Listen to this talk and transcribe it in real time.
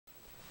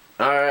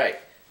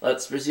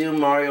Let's resume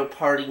Mario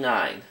Party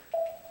 9.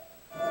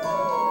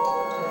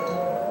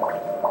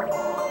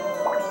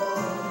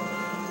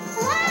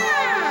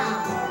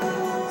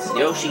 It's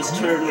Yoshi's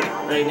turn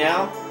right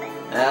now.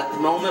 At the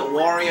moment,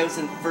 Wario's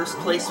in first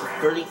place with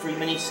 33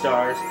 mini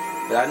stars,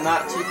 but I'm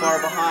not too far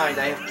behind.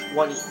 I have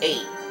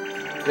 28.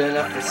 Good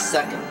enough for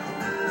second.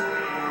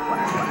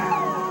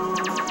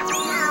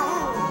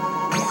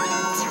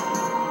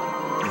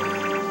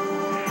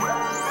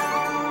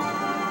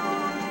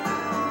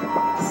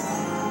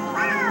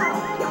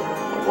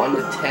 A 1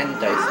 to 10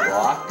 dice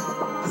block.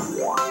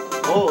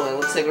 Oh, it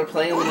looks like we're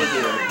playing Mini Game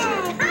here.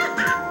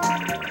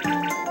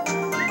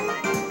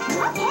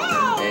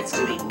 And it's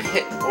gonna be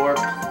Pit or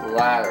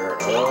Platter.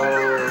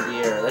 Oh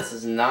dear, this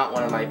is not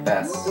one of my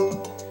best.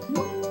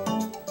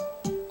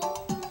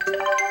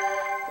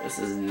 This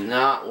is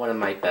not one of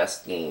my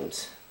best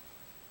games.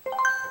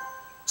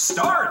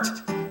 Start!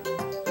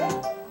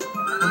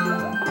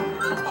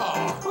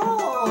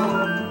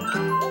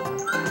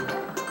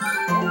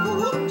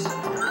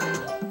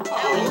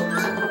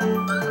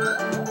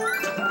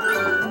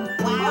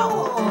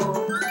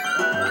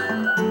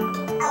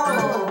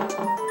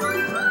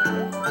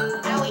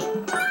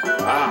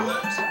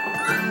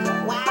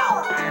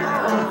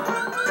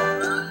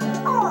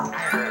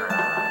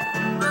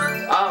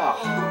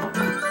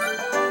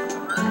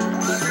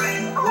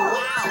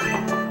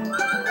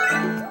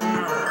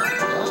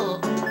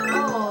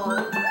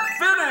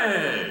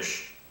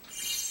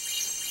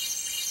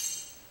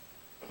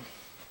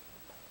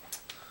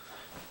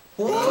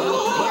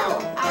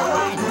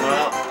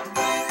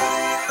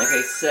 Like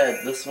I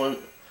said, this one,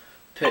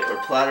 Pit or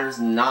Platter, is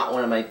not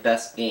one of my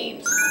best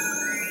games.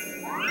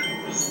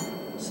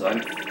 So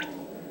I'm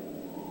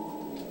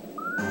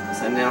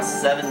now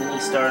 7 mini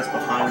stars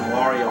behind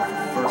Wario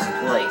for first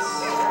place.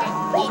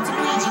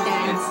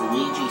 It's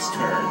Luigi's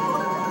turn.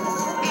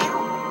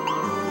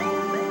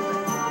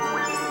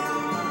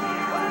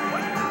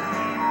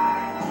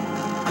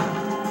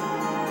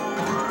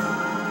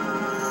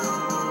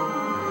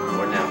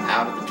 We're now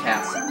out of the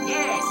castle.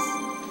 Yes!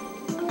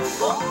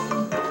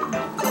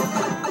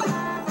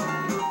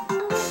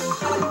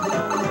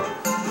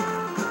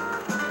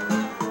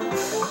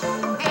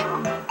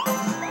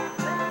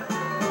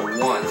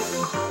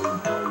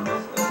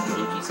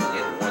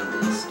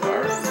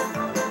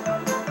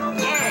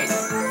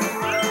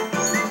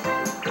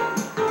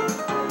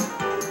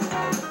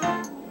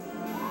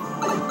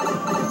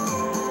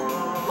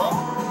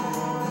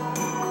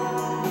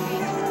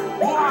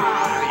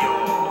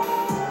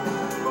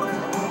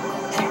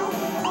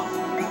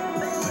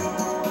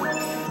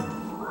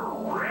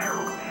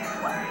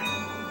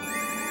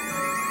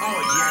 Oh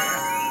yeah!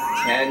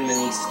 10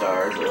 mini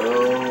stars.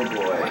 Oh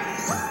boy.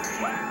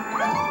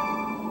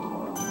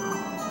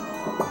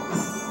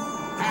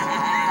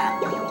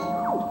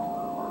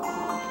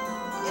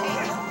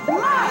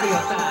 Mario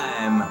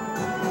time!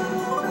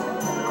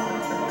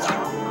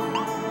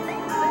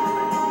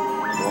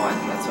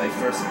 1. That's my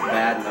first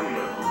bad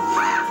number.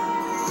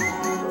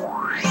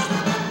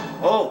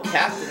 Oh,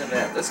 Captain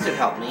Event. This could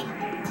help me.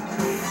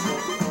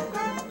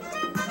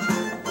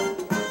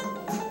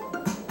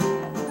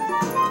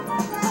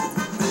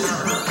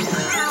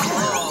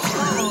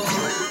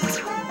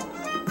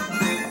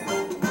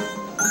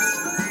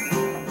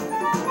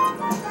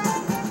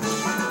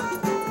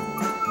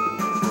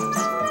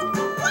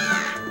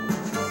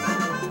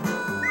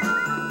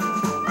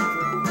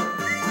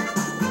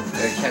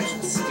 Catch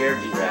the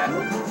Scaredy Rat.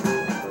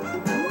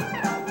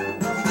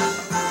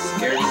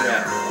 Scaredy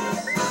Rat.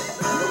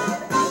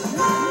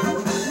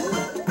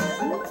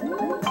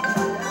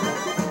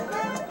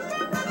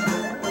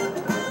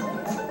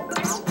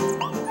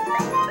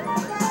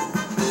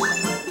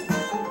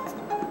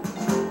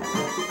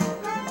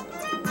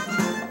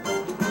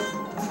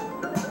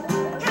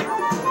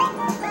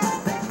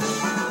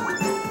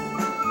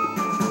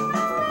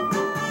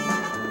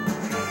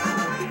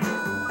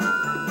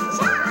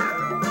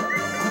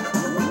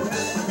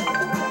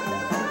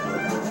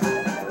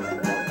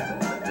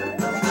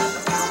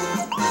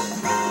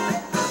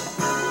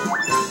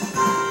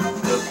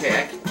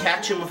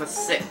 Catch him with a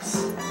 6.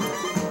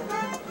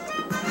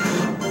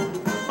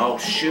 Oh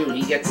shoot,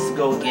 he gets to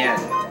go again.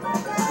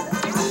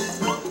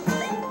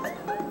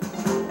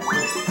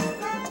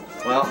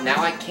 Well,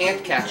 now I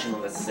can't catch him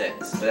with a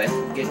 6, but I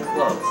can get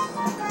close.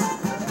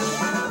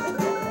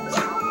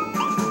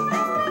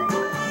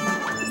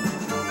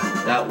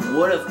 That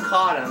would have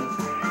caught him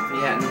if he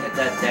hadn't hit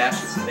that dash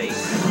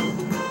space.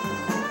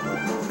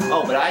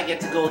 Oh, but I get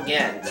to go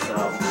again,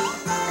 so...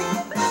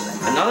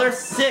 Another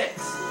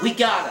 6! We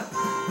got him!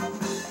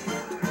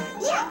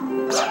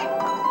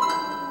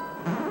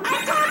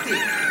 I got it!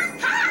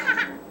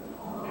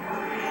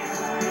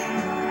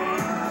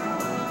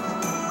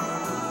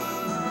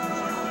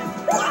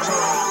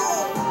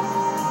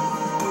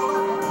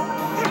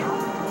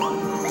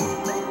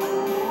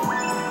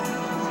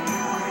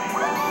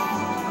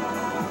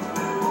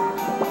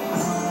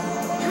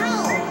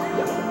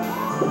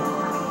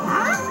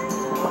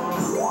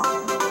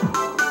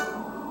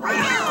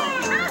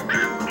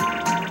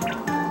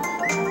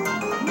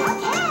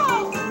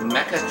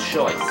 make a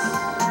choice.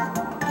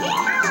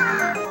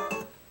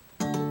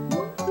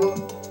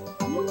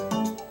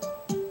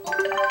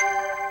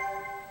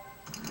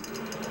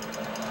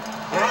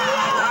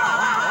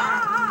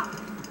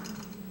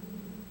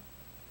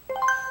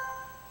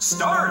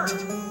 Start!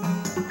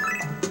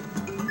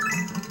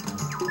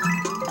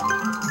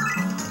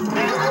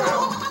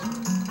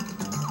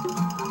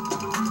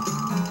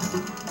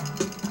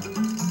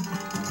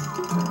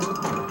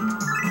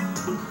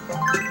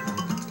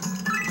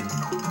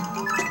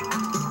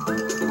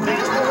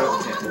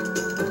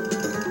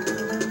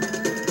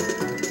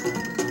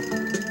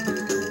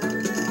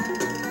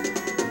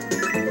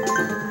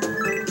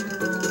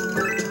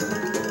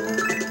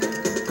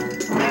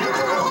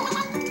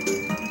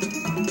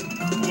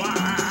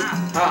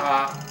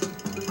 Haha.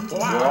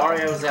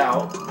 Wario's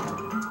out.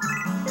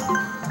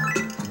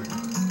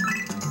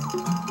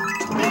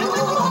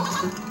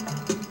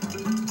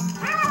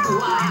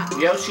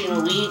 Yoshi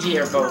and Luigi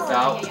are both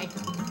out.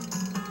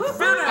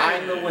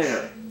 I'm the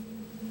winner.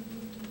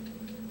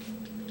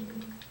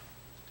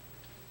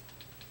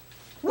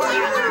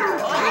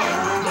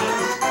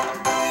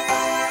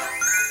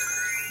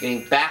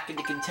 Getting back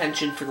into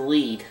contention for the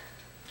lead.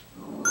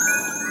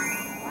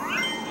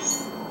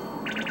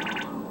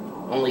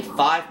 Only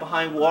 5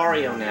 behind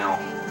Wario now.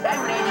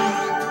 I'm ready.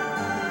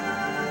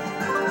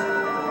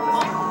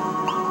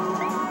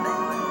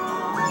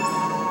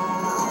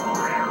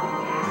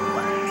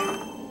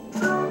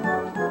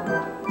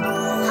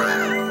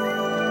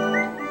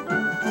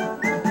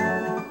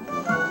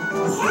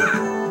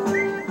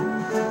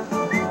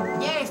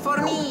 Yay, for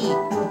me!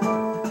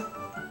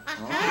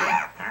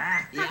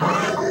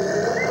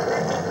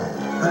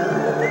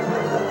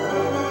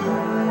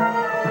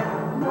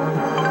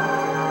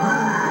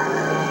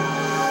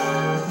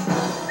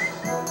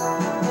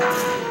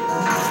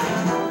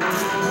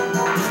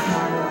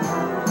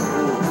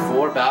 Ooh,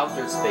 4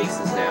 Bowser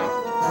spaces now.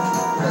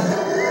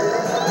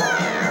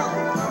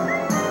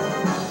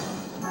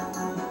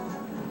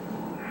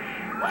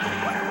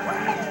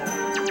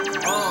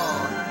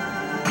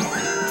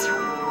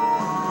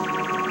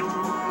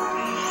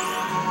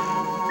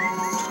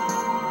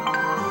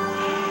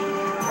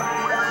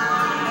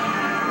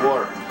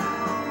 Warp.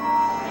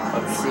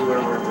 Let's see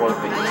where we're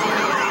warping to.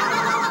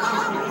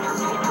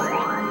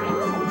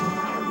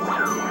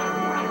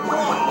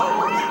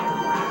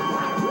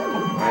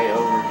 Right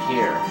over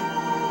here.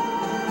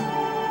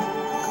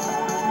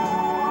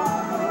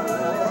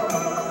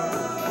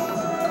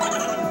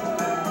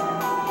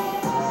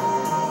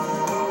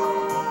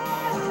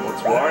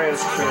 It's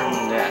Wario's turn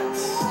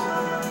next.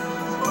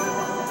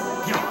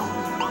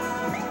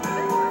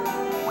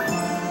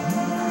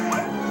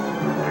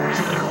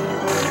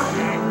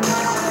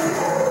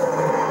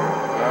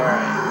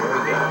 Alright, here we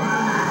go.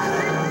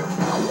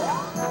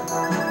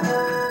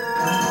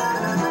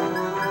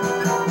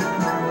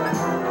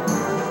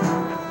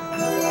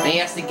 And he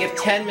has to give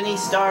 10 mini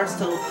stars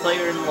to the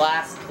player in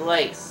last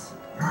place.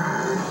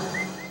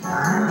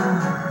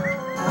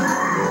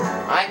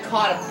 I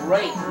caught a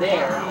break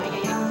there.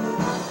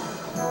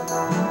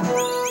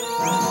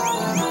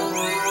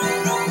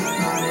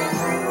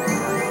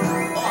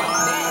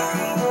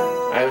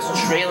 I was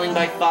trailing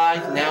by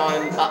 5, now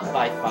I'm up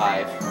by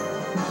 5.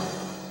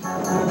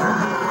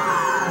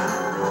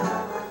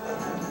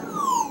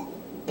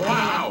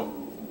 Wow!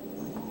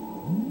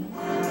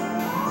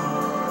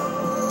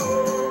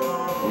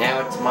 Now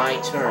it's my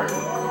turn.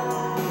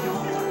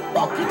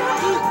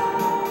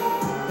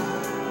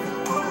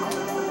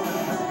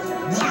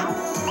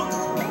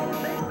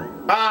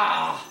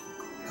 Ah!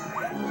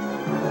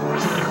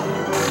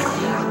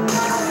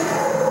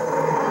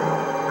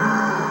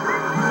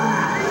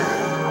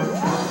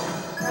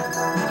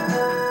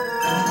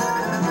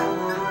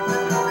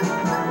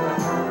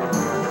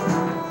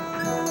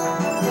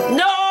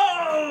 No!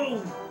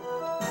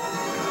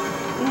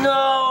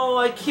 No,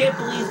 I can't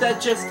believe that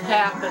just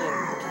happened.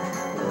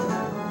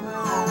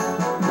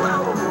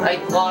 I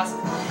lost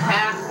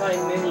half my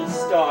mini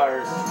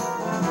stars.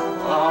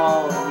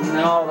 Oh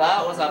no,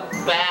 that was a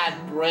bad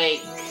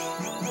break.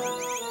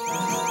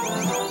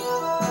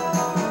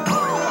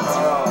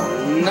 Oh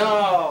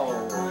no.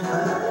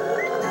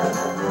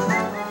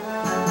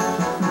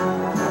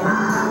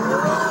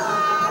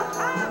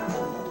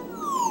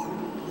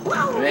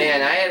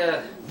 Man, I had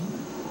a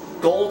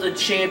golden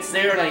chance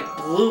there and I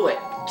blew it.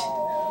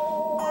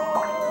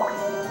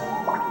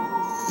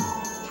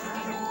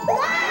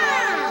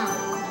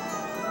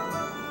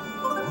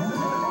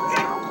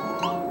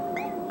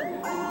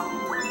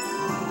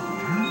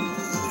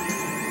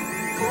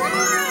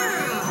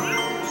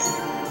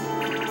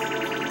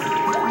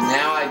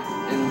 Now I'm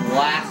in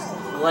last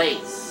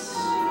place.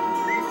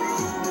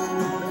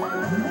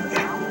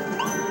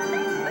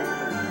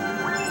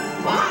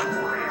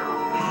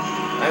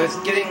 I was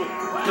getting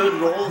good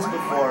rolls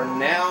before,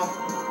 now...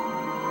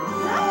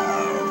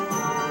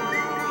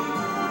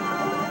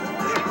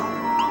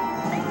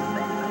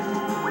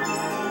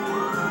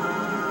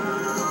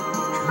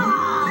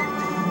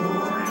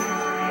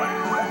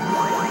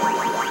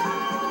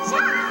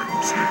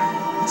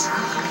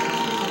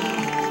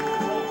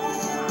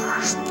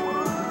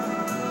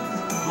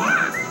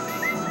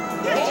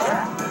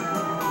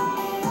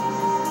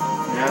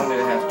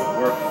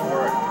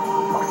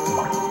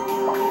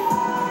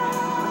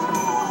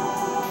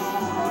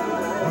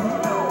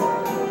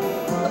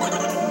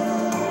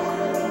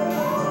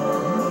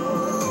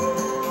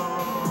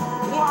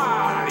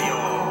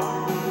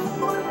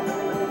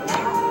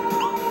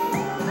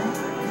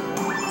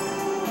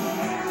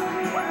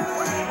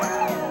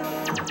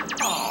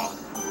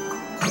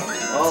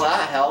 Oh,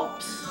 that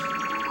helps.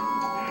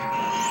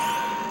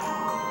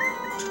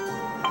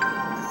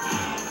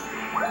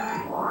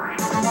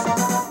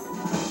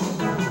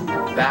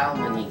 Battle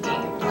mini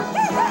game.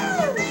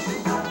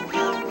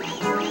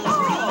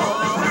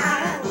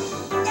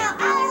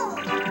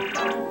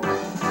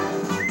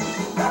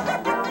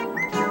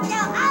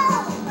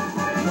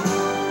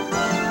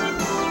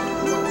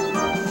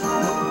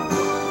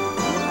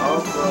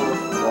 I'll go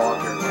with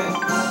water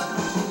next.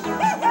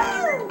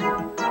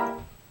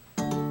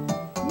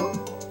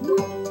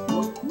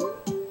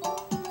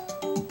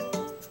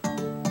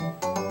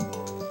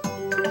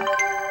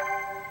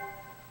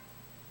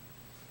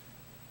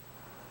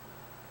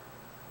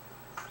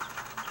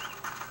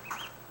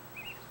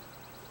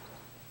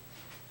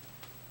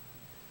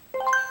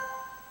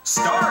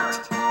 Start!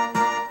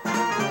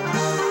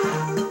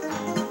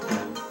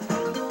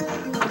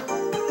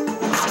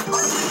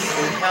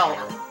 Good help.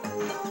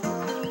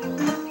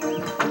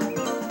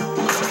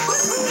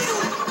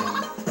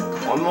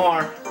 One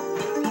more.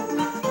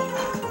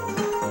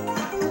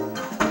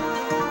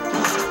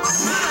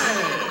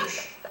 Smash!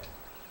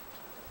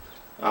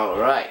 All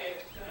right.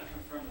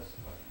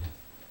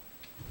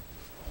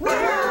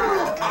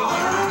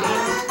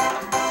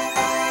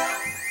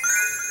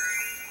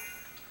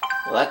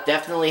 Well, that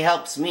definitely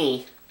helps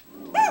me.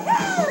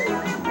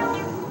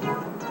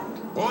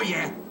 Oh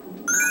yeah.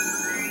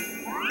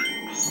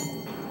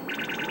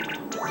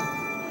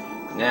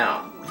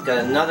 Now, I've got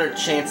another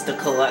chance to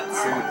collect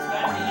some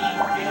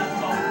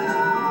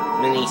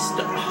mini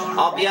stars.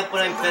 I'll be up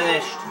when I'm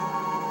finished.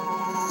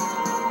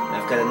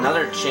 I've got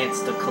another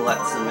chance to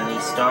collect some mini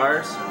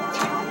stars.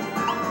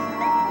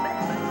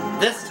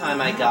 This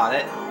time I got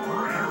it.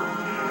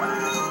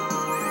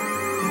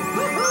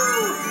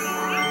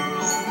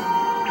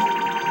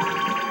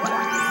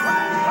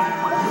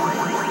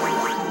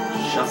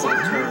 Shuffle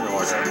turn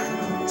order.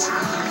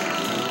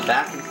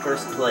 Back in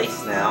first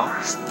place now.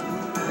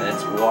 And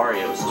it's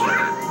Wario's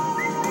turn.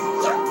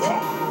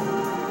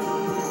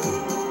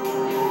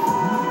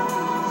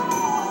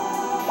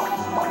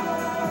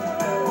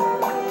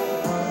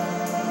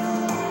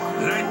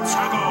 Let's go!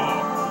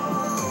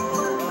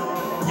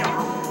 Yeah.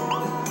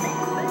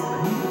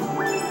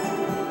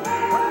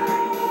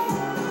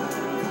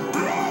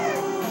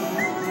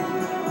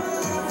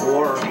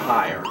 4 or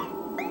higher.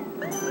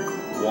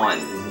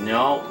 1.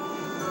 No.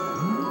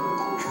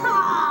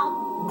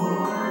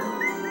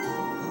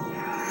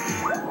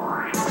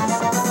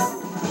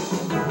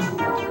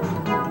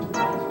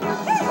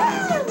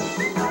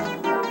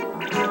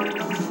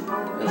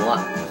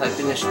 If I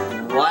finish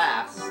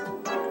last,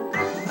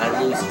 I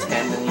lose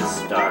 10 mini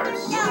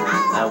stars.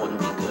 That wouldn't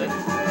be good.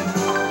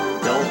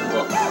 Don't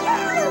look.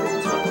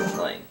 That's what we're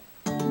playing.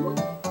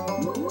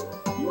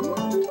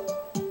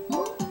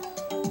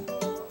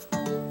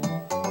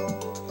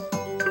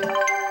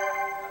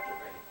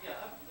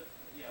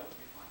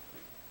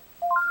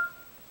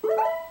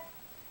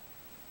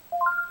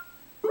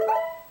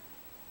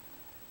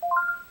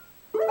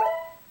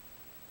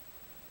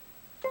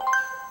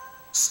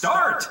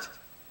 Start!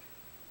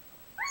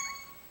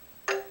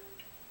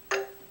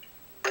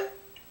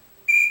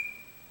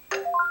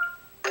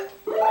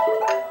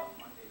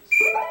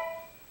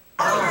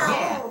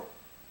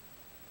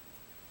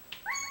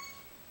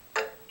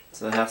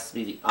 So it has to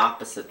be the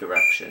opposite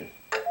direction.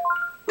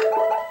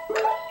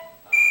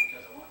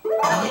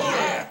 Oh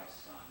yeah!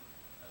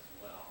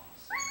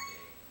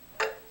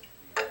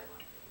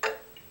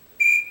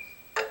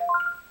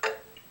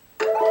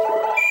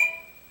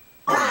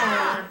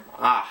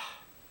 Ah.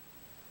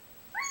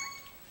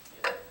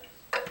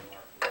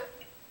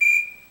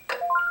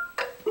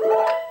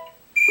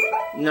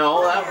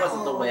 No, that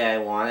wasn't the way I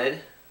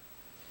wanted.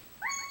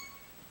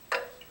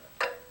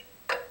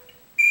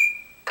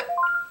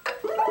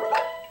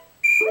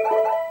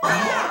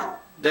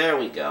 There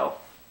we go.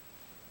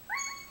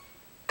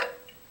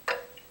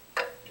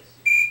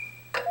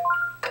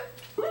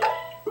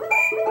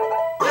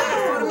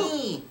 For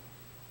me.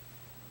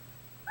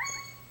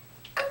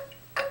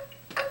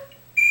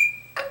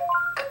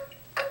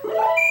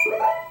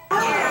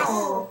 Yes.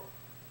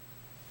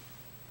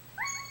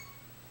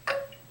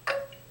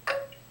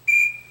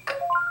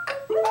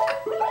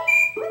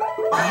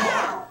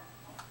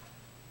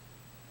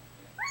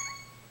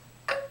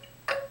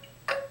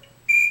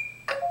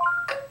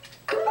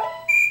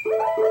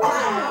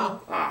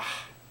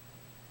 Ah.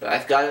 But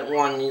I've got it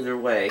won either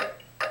way.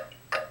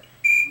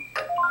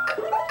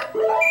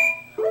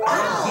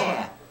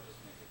 Yeah.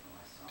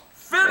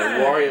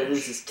 And Wario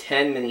loses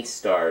 10 mini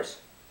stars.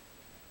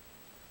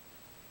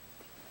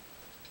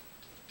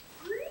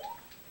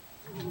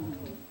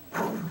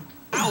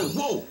 Ow,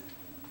 whoa!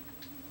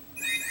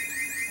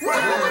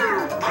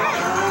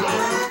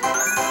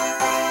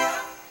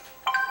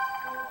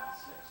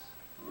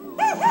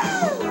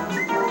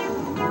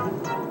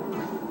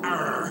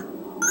 Arr.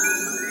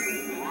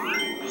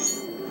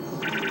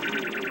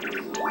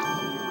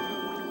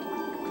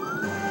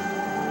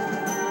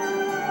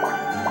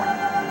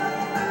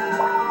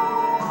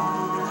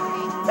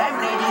 I'm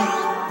ready.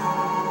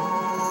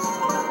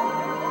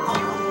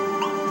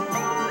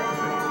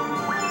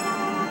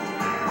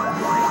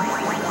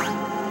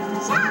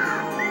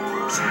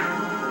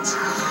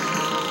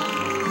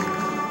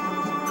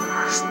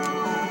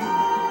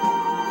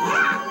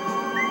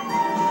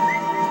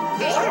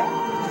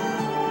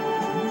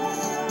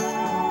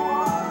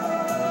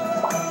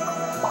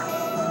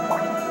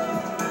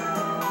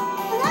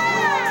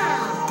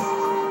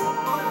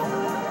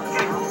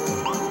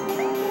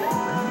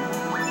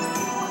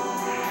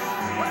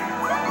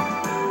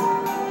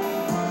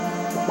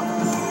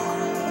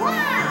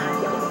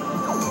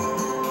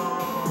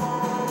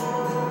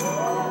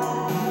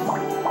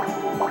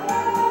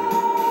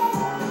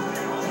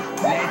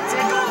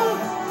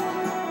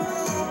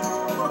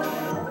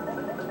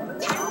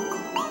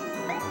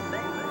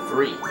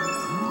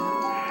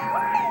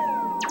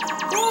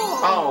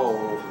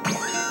 Oh.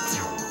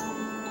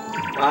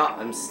 Well,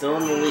 I'm still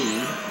in the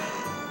lead.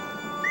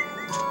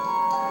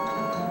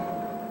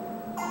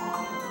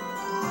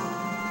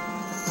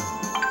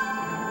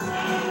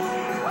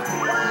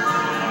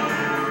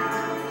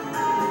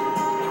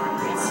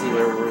 Let's see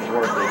where we're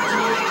working.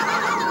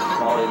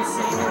 Probably the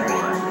same area.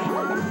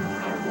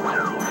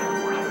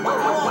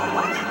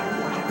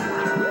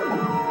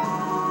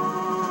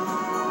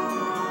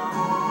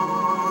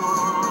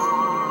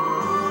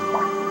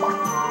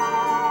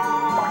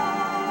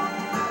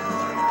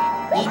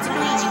 It's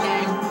Luigi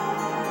then.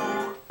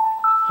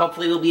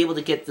 Hopefully we'll be able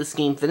to get this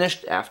game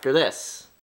finished after this.